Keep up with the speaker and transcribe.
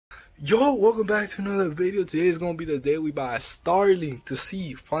Yo, welcome back to another video. Today is gonna be the day we buy Starlink to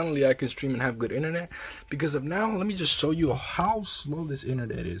see finally I can stream and have good internet. Because of now, let me just show you how slow this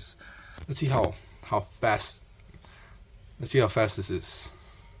internet is. Let's see how fast. Let's see how fast this is.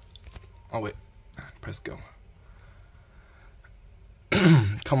 Oh wait, press go.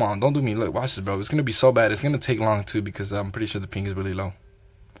 Come on, don't do me. Look, watch this, bro. It's gonna be so bad. It's gonna take long too because I'm pretty sure the ping is really low.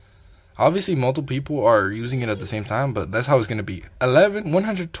 Obviously, multiple people are using it at the same time, but that's how it's gonna be.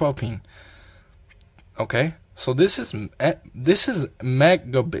 112 ping. Okay, so this is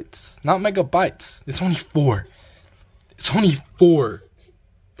megabits, not megabytes. It's only 4. It's only 4.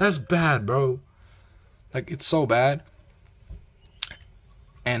 That's bad, bro. Like, it's so bad.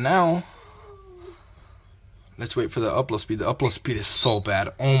 And now, let's wait for the upload speed. The upload speed is so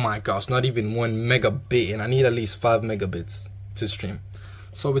bad. Oh my gosh, not even 1 megabit, and I need at least 5 megabits to stream.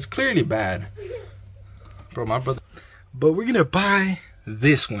 So it's clearly bad, bro, my brother. But we're gonna buy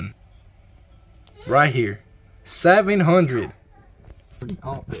this one right here, 700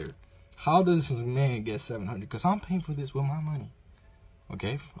 out there. How does this man get 700? Because I'm paying for this with my money.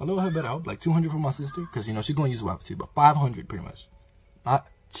 Okay, a little bit out, like 200 for my sister, because you know she's gonna use Wi-Fi too, but 500 pretty much, not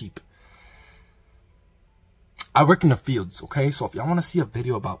cheap. I work in the fields, okay? So if y'all want to see a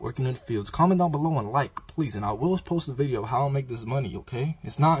video about working in the fields, comment down below and like, please. And I will post a video of how I make this money, okay?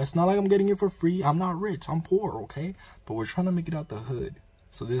 It's not like I'm getting it for free. I'm not rich. I'm poor, okay? But we're trying to make it out the hood.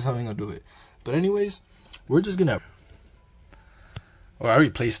 So this is how we're going to do it. But anyways, we're just going to... Oh, I already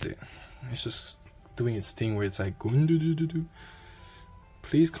placed it. It's just doing its thing where it's like...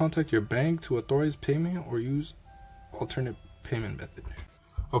 Please contact your bank to authorize payment or use alternate payment method.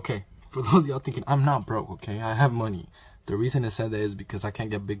 Okay. For those of y'all thinking, I'm not broke, okay? I have money. The reason it said that is because I can't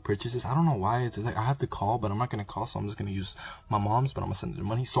get big purchases. I don't know why. It's like I have to call, but I'm not going to call, so I'm just going to use my mom's, but I'm going to send her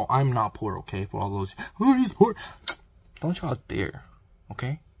money. So I'm not poor, okay? For all those, oh, he's poor. Don't y'all dare,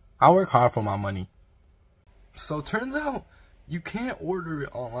 okay? I work hard for my money. So it turns out you can't order it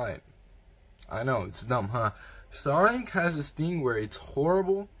online. I know, it's dumb, huh? Starlink has this thing where it's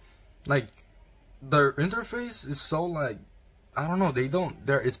horrible. Like, their interface is so, like, I don't know,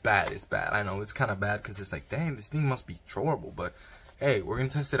 it's bad, I know, it's kind of bad, because it's like, dang, this thing must be trollable, but, hey, we're going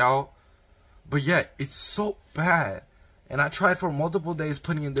to test it out, but yeah, it's so bad, and I tried for multiple days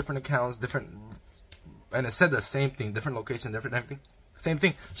putting in different accounts, and it said the same thing, different location, different everything, same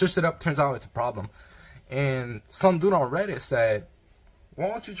thing, searched it up, turns out it's a problem, and some dude on Reddit said, why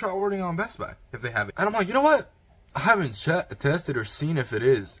don't you try ordering on Best Buy, if they have it, and I'm like, you know what, I haven't tested or seen if it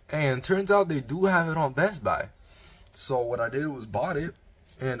is, and turns out they do have it on Best Buy. So what I did was bought it,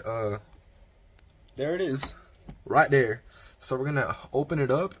 and there it is, right there. So we're gonna open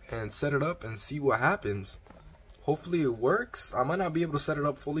it up and set it up and see what happens. Hopefully it works. I might not be able to set it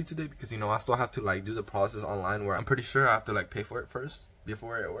up fully today because, you know, I still have to like do the process online where I'm pretty sure I have to like pay for it first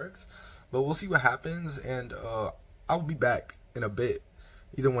before it works. But we'll see what happens, and I'll be back in a bit,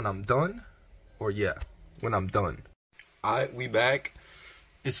 either when I'm done or yeah, when I'm done. We back.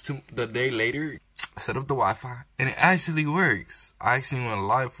 It's the day later. I set up the Wi-Fi and it actually works. I actually went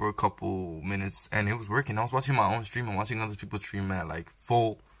live for a couple minutes and it was working. I was watching my own stream and watching other people stream at like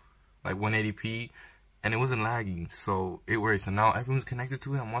full, like 180p, and it wasn't lagging, so it works. And now everyone's connected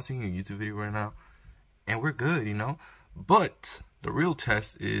to it. I'm watching a YouTube video right now and we're good, you know. But the real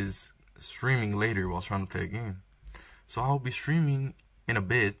test is streaming later while trying to play a game. So I'll be streaming in a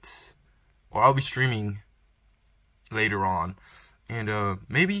bit, or I'll be streaming later on. And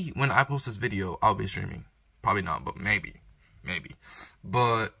maybe when I post this video, I'll be streaming. Probably not, but maybe.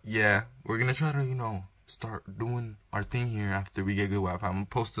 But yeah, we're gonna try to, you know, start doing our thing here after we get good Wi-Fi. I'm gonna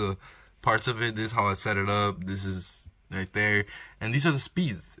post the parts of it. This is how I set it up. This is right there, and these are the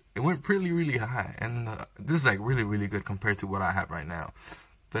speeds. It went really high, and this is like really good compared to what I have right now.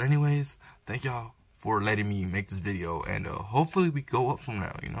 But anyways, thank y'all for letting me make this video, and hopefully we go up from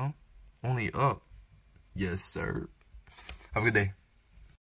now. You know, only up. Yes, sir. Have a good day.